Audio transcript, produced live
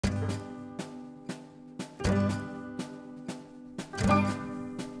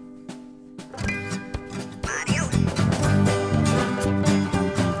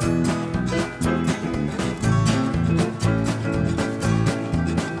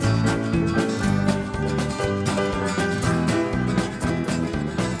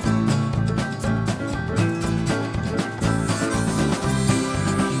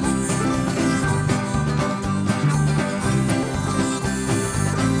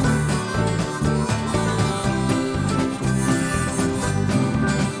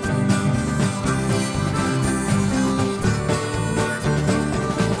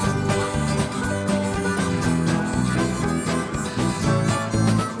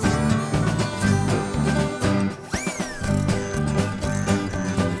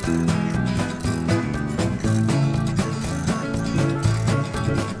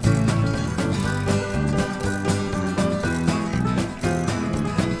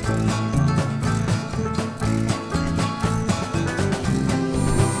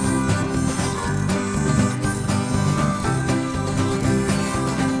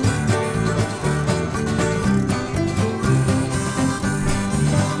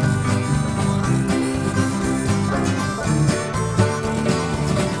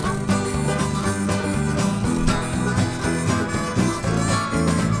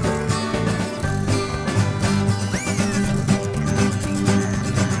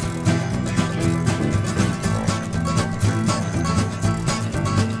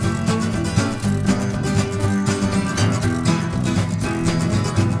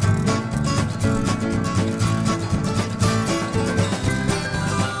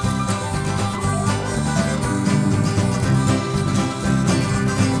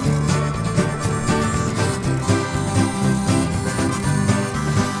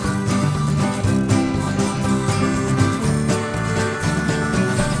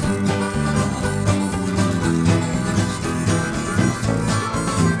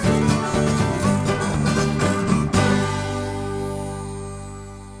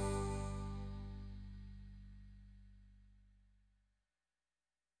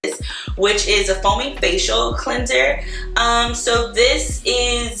which is a foaming facial cleanser. So this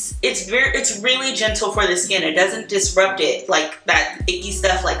is, it's really gentle for the skin. It doesn't disrupt it like that icky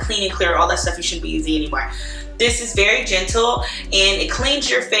stuff like Clean and Clear, all that stuff you shouldn't be using anymore. This is very gentle and it cleans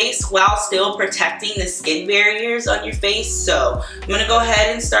your face while still protecting the skin barriers on your face. So I'm gonna go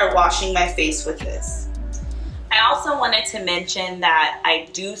ahead and start washing my face with this. I also wanted to mention that I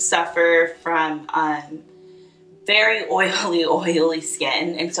do suffer from very oily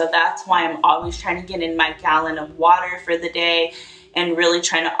skin, and so that's why I'm always trying to get in my gallon of water for the day and really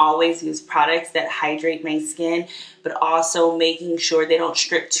trying to always use products that hydrate my skin, but also making sure they don't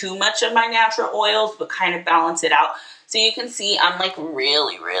strip too much of my natural oils, but kind of balance it out. So you can see I'm like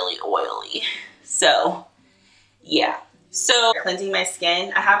really oily. So yeah. So cleansing my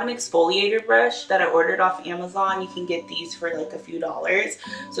skin, I have an exfoliator brush that I ordered off Amazon. You can get these for like a few dollars.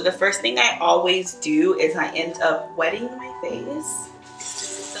 So the first thing I always do is I end up wetting my face.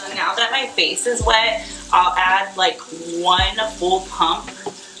 So now that my face is wet, I'll add like 1 full pump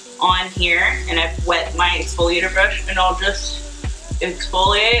on here, and I've wet my exfoliator brush, and I'll just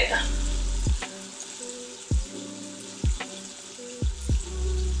exfoliate.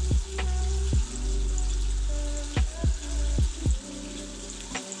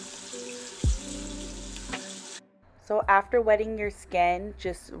 So after wetting your skin,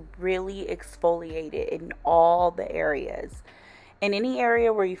 just really exfoliate it in all the areas. In any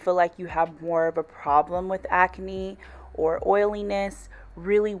area where you feel like you have more of a problem with acne or oiliness,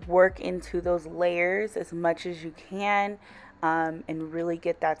 really work into those layers as much as you can, and really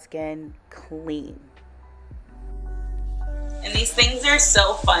get that skin clean. And these things are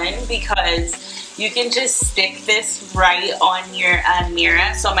so fun because you can just stick this right on your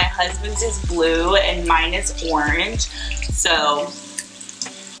mirror. So my husband's is blue and mine is orange. So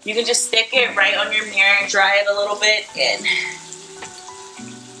you can just stick it right on your mirror, dry it a little bit, and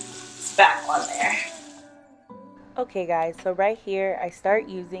it's back on there. Okay guys, so right here I start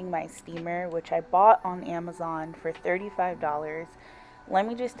using my steamer, which I bought on Amazon for $35. Let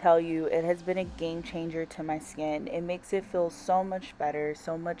me just tell you, it has been a game changer to my skin. It makes it feel so much better,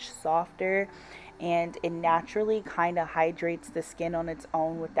 so much softer, and it naturally kind of hydrates the skin on its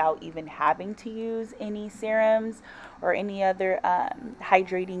own without even having to use any serums or any other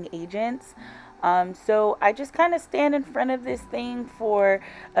hydrating agents. So I just kind of stand in front of this thing for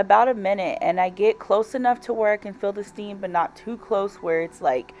about a minute, and I get close enough to where I can feel the steam, but not too close where it's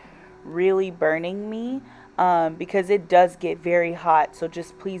like really burning me. Because it does get very hot, so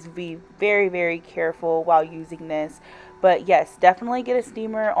just please be very careful while using this. But yes, definitely get a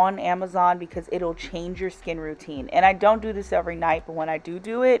steamer on Amazon because it'll change your skin routine. And I don't do this every night, but when I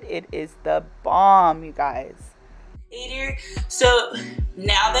do it, it is the bomb, you guys. So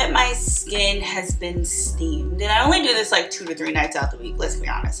now that my skin has been steamed, and I only do this like 2 to 3 nights out the week, let's be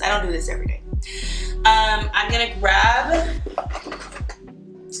honest, I don't do this every day. I'm gonna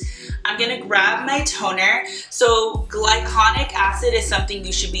grab my toner. So glycolic acid is something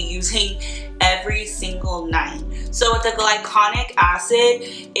you should be using every single night. So with the glycolic acid,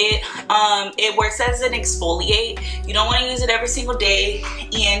 it works as an exfoliate. You don't want to use it every single day.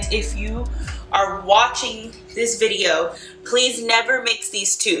 And if you are watching this video, please never mix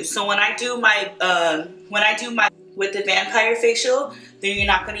these two. So when I do my with the vampire facial, then you're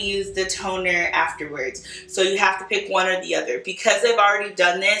not going to use the toner afterwards. So you have to pick one or the other. Because I've already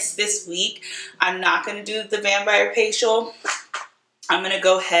done this week, I'm not going to do the vampire facial. I'm going to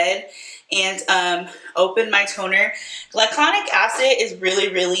go ahead and open my toner. Glycolic acid is really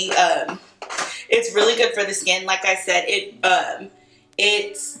it's really good for the skin. Like I said, it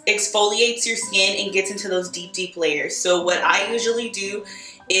exfoliates your skin and gets into those deep layers. So what I usually do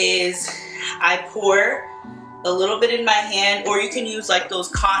is I pour a little bit in my hand, or you can use like those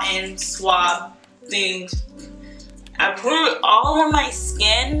cotton swab things. I put it all on my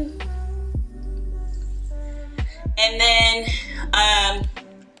skin, and then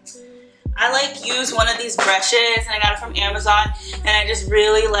I like use one of these brushes, and I got it from Amazon, and I just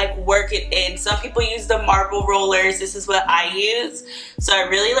really like work it in. Some people use the marble rollers. This is what I use. So I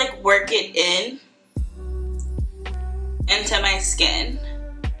really like work it into my skin.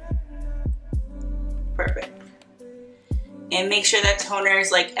 Perfect. And make sure that toner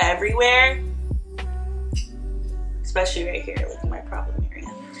is like everywhere, especially right here, like in my problem area.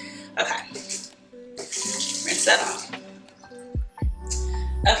 Okay, rinse that off.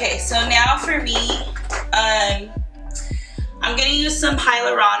 Okay, so now for me, I'm gonna use some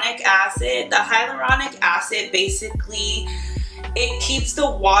hyaluronic acid. The hyaluronic acid basically, it keeps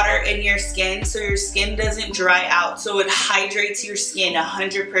the water in your skin so your skin doesn't dry out. So it hydrates your skin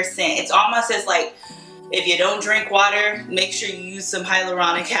 100%. It's almost as like If you don't drink water, make sure you use some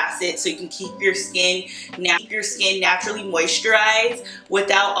hyaluronic acid so you can keep your skin naturally moisturized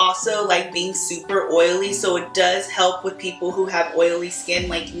without also like being super oily. So it does help with people who have oily skin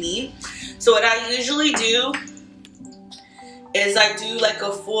like me. So what I usually do is I do like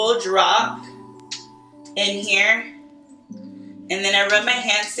a full drop in here, and then I rub my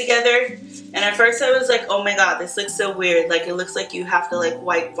hands together. And at first I was like, oh my god, this looks so weird. Like it looks like you have to like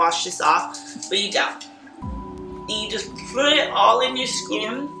wash this off, but you don't. And you just put it all in your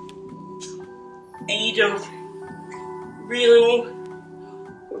skin, and you just really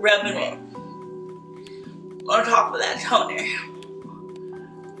rub it in on top of that toner.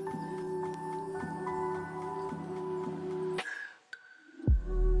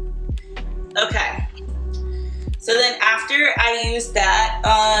 Okay. So then after I use that,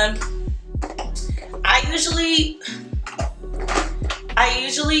 I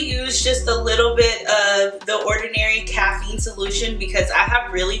usually use just a little bit of the Ordinary caffeine solution because I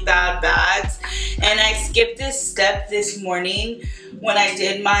have really bad bags, and I skipped this step this morning when I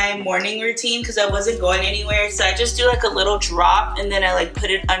did my morning routine because I wasn't going anywhere. So I just do like a little drop, and then I like put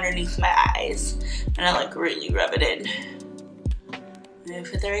it underneath my eyes, and I like really rub it in. And I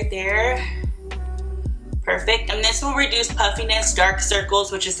put that right there. Perfect. And this will reduce puffiness, dark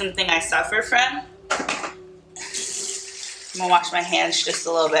circles, which is something I suffer from. I'm gonna wash my hands just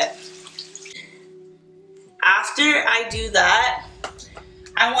a little bit. After I do that,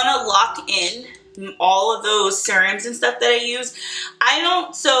 I wanna lock in all of those serums and stuff that I use.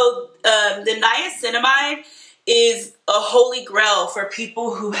 The niacinamide is a holy grail for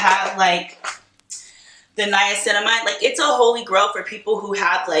people who have like the niacinamide. Like it's a holy grail for people who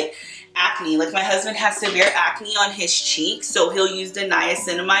have like acne. Like my husband has severe acne on his cheeks, so he'll use the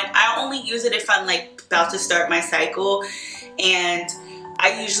niacinamide. I only use it if I'm like about to start my cycle, and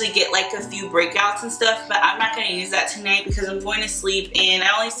I usually get like a few breakouts and stuff, but I'm not going to use that tonight because I'm going to sleep and I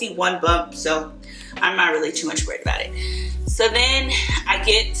only see one bump, so I'm not really too much worried about it. So then I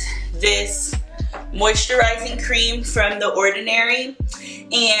get this moisturizing cream from The Ordinary,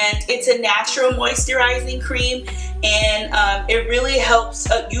 and it's a natural moisturizing cream, and it really helps.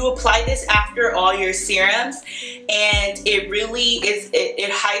 You apply this after all your serums, and it really is,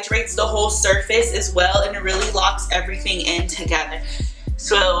 it hydrates the whole surface as well, and it really locks everything in together.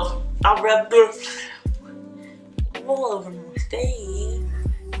 So I'll rub this all over my face.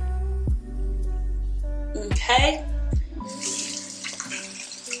 Okay.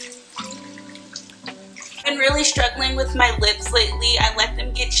 I've been really struggling with my lips lately. I let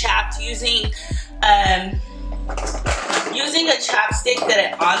them get chapped using a chapstick that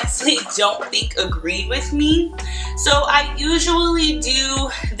I honestly don't think agreed with me. So I usually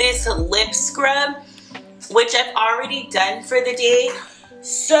do this lip scrub, which I've already done for the day.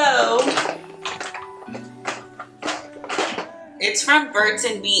 So it's from Birds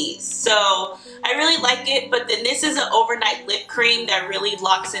and Bees. So I really like it, but then this is an overnight lip cream that really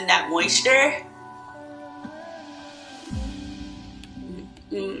locks in that moisture.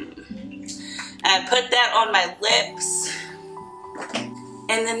 I put that on my lips,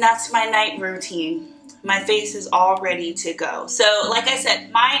 and then that's my night routine. My face is all ready to go. So like I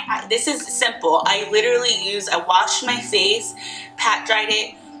said, this is simple. I washed my face, pat dried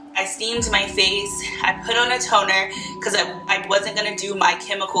it, I steamed my face, I put on a toner because I wasn't gonna do my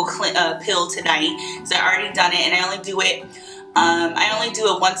chemical pill tonight, so I already done it, and I only do it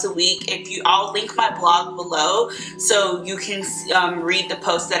once a week. I'll link my blog below so you can read the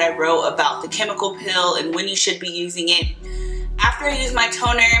post that I wrote about the chemical pill and when you should be using it. After I use my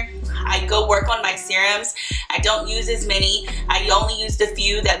toner, I go work on my serums. I don't use as many. I only use the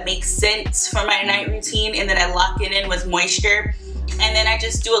few that make sense for my night routine, and then I lock it in with moisture. And then I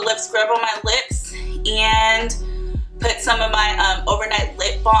just do a lip scrub on my lips and put some of my overnight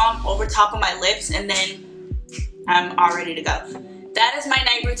lip balm over top of my lips, and then I'm all ready to go. That is my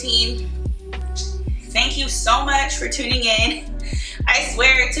night routine. Thank you so much for tuning in. I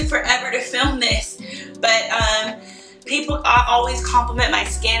swear it took forever to film this, but people always compliment my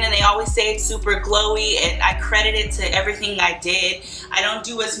skin, and they always say it's super glowy, and I credit it to everything I did. I don't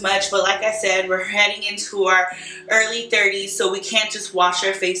do as much, but like I said, we're heading into our early 30s, so we can't just wash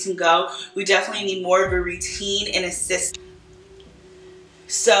our face and go. We definitely need more of a routine and a system.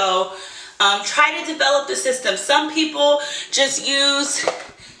 So try to develop the system. Some people just use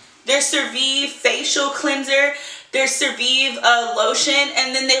their Cervive facial cleanser, their Cervive lotion,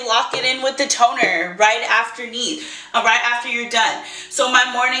 and then they lock it in with the toner right after you're done. So my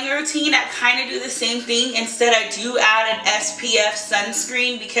morning routine, I kind of do the same thing. Instead, I do add an SPF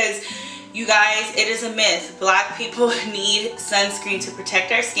sunscreen because You guys, it is a myth. Black people need sunscreen to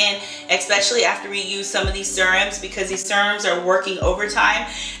protect our skin, especially after we use some of these serums, because these serums are working overtime,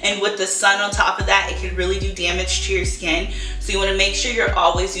 and with the sun on top of that, it can really do damage to your skin. So you want to make sure you're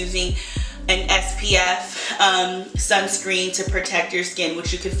always using an SPF sunscreen to protect your skin,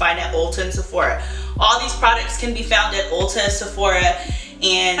 which you can find at Ulta and Sephora. All these products can be found at Ulta, Sephora,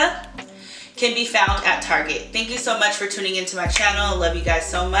 and can be found at Target. Thank you so much for tuning into my channel. I love you guys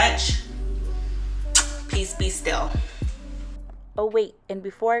so much. Peace be still. Oh wait, and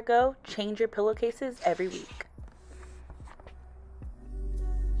before I go, change your pillowcases every week.